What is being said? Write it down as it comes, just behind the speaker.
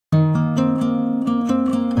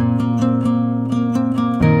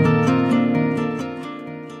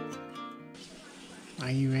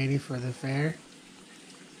the fair?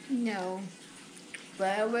 No,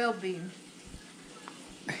 but I will be.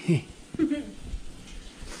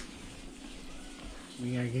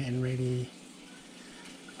 We are getting ready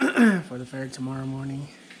for the fair tomorrow morning,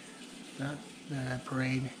 the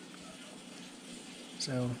parade.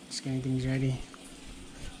 So just getting things ready.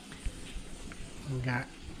 We got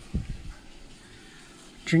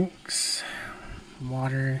drinks,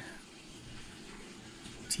 water,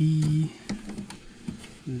 tea,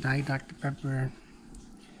 Diet Dr. Pepper.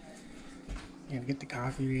 Gotta get the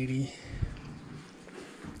coffee ready.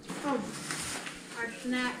 Oh, our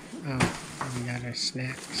snack. Oh, we got our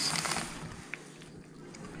snacks.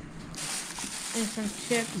 And some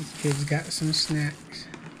chips. These kids got some snacks.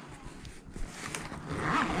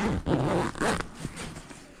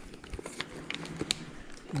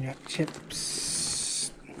 We got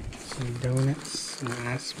chips, some donuts, some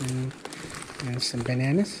aspirin, and some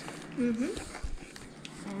bananas. Mm-hmm.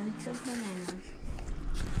 And some bananas.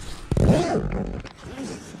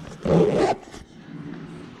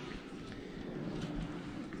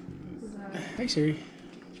 Hi, Siri.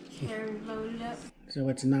 They're loaded up. So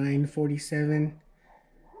it's 9:47,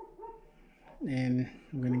 and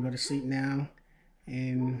I'm gonna go to sleep now,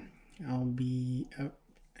 and I'll be up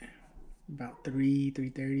about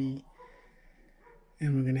 3:30,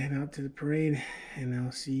 and we're gonna head out to the parade, and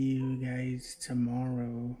I'll see you guys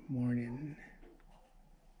tomorrow morning.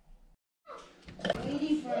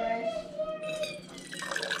 Waiting for us.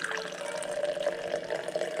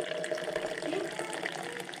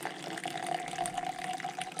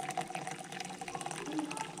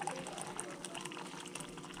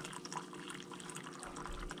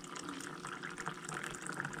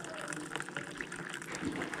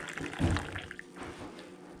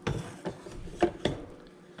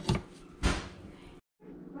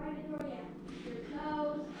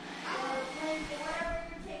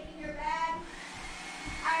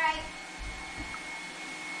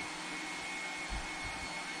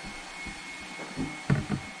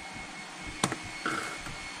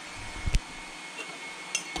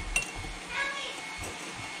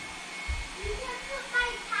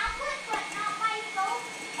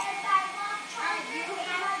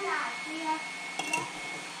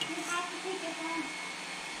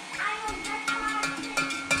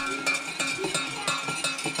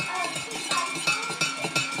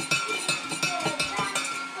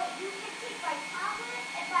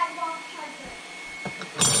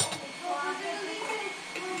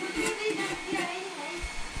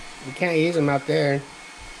 You can't use them out there.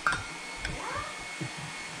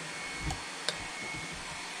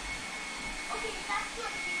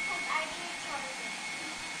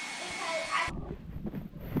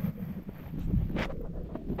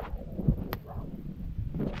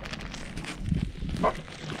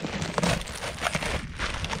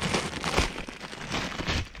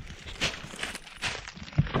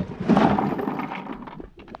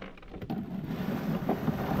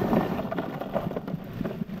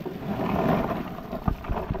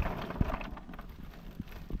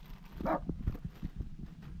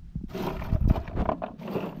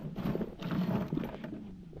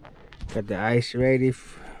 Got the ice ready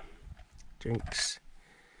for drinks.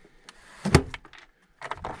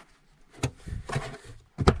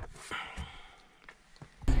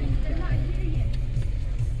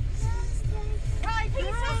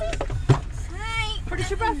 For the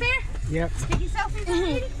Shiprock fair? Yep. Taking selfies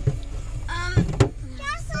already?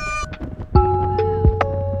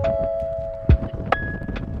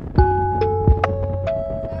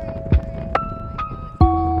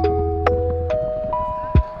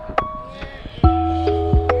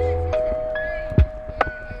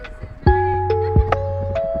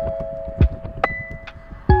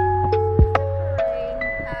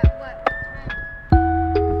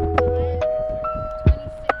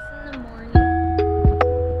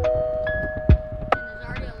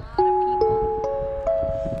 Already a lot.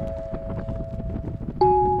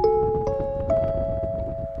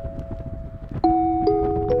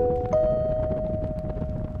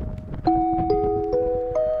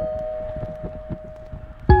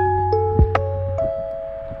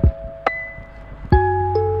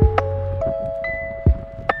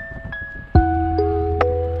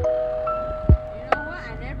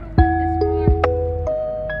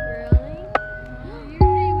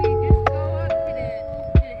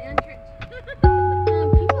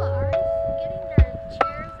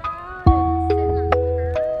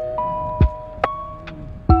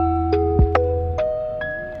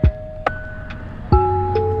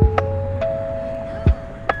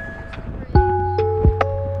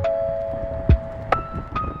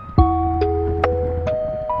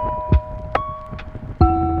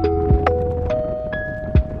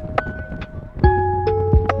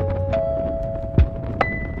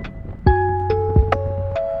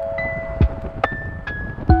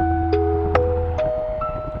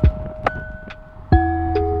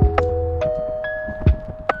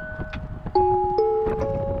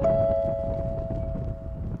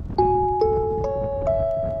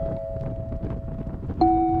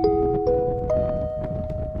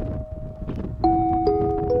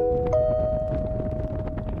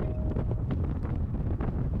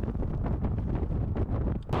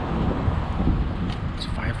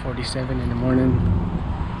 7 in the morning.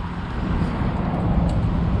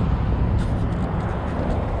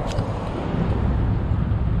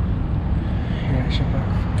 Yeah,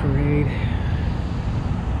 Shiprock parade.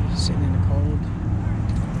 Sitting in the cold.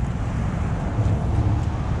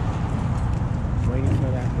 Waiting for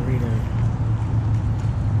that burrito.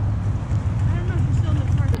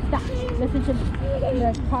 Stop. Listen to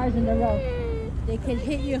the cars in the road. They can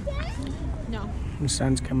hit you. No. The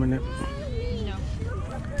sun's coming up. No.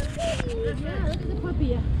 Yeah, look at the puppy.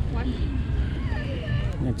 Yeah. What?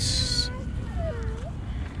 It's,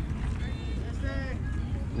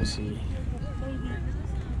 let's see,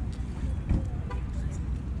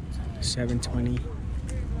 7:20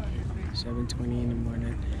 in the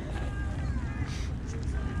morning,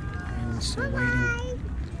 and it's still waiting.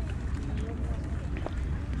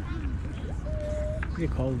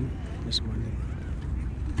 Pretty cold this morning.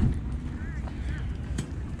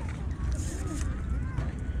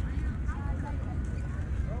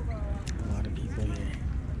 A lot of people here.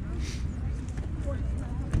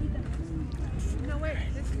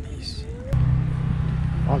 Nice.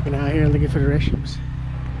 Walking out here looking for the restrooms.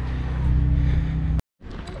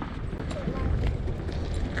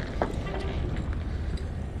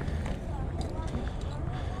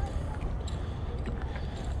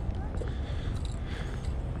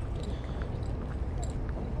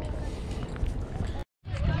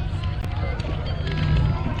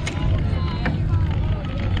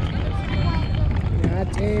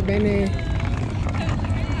 Hey, Benny.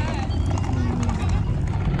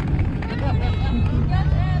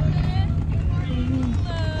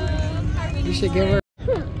 You should give her.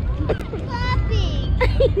 Clapping.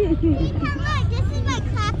 Look, this is my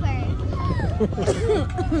clapper.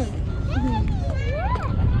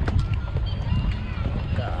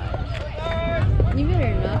 You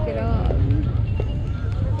better knock it off.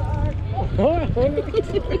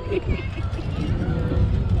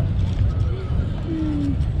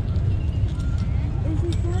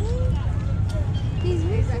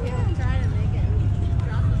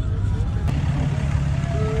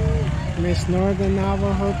 Miss Northern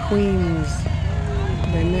Navajo Queens,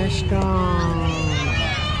 Beneshka.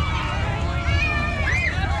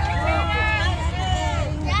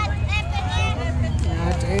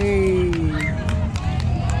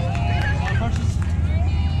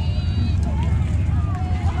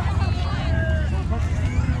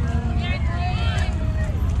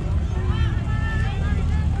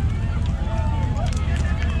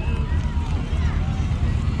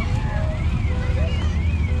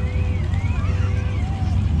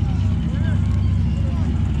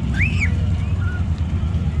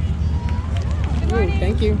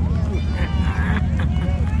 Thank you. Good,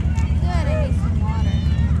 I need some water.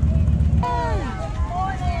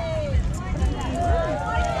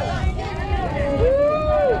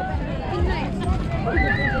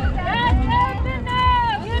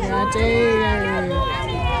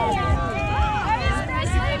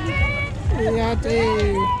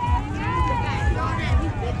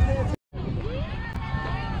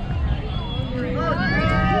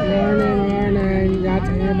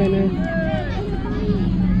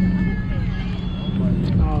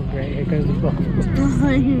 Oh, great. Here comes the book.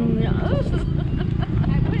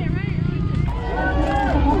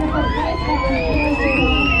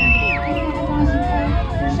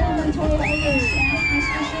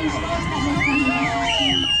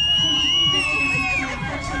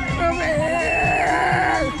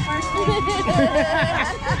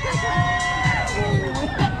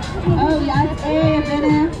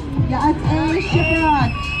 Oh,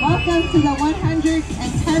 Shiprock. Welcome to the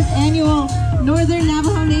 110th annual Northern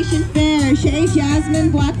Navajo Nation Fair. Shay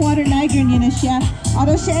Jasmine Blackwater Niger Ninasha.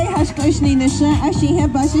 Auto Shay Hashkoshni Nisha. Ashiha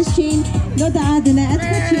Bashichin. No da Adana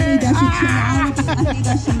Etkachini Dashichin.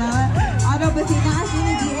 Auto Batina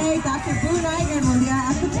Ashini DA. Dr. Boo Niger Mundia.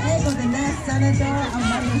 Akutego, the next senator of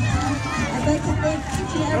Minnesota. I'd like to thank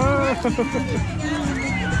each and every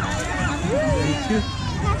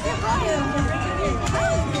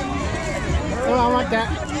Oh, I want that.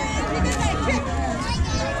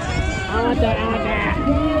 I want that. I want that.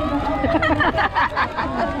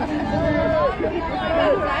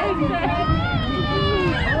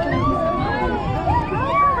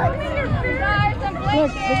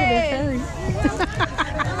 Look at the fairy.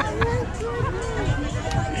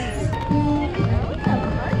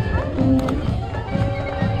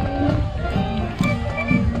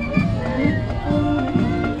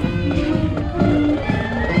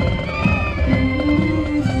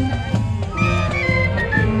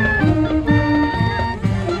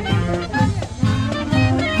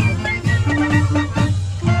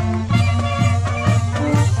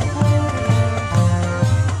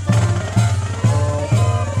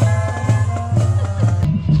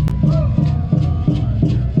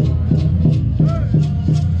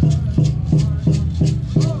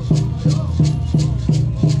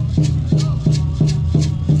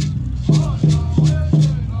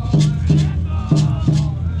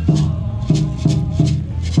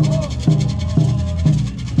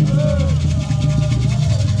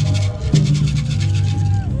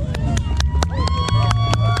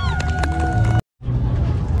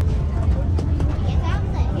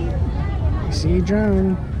 see a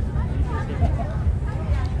drone.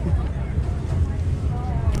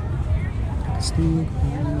 Still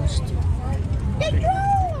closed. The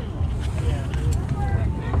drone!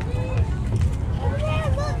 Over there,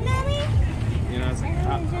 look, Mommy. You know, it's like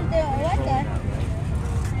What the?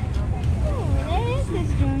 Oh, there is this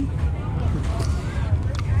drone.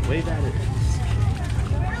 wave at it.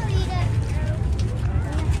 I'll eat it.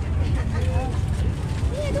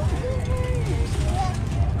 Yeah, don't do it.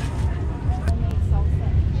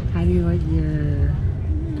 How do you like your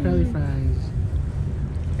curly fries?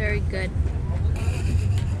 Very good.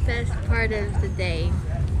 Best part of the day.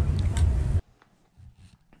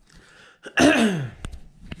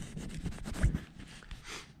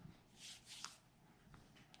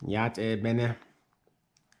 Ja, het been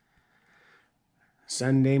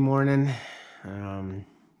Sunday morning. I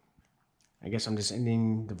guess I'm just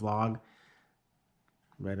ending the vlog.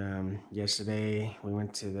 But yesterday we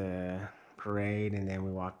went to the parade and then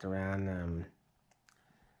we walked around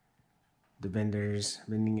the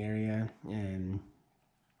vending area, and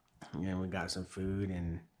we got some food,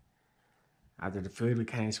 and after the food we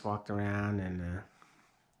kind of just walked around and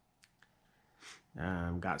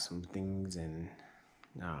got some things, and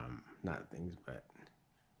not things, but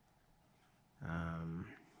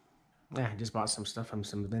yeah, just bought some stuff from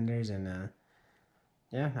some vendors, and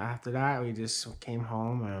yeah, after that we just came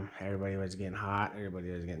home. Everybody was getting hot, everybody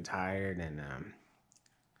was getting tired, and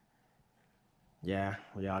yeah,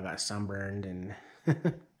 we all got sunburned, and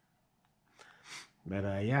but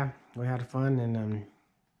yeah, we had fun, and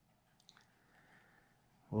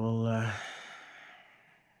we'll I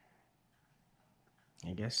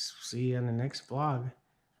guess see you in the next vlog.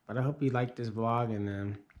 But I hope you liked this vlog,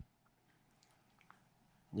 and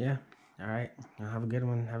yeah, all right, have a good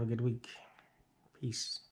one, have a good week, peace.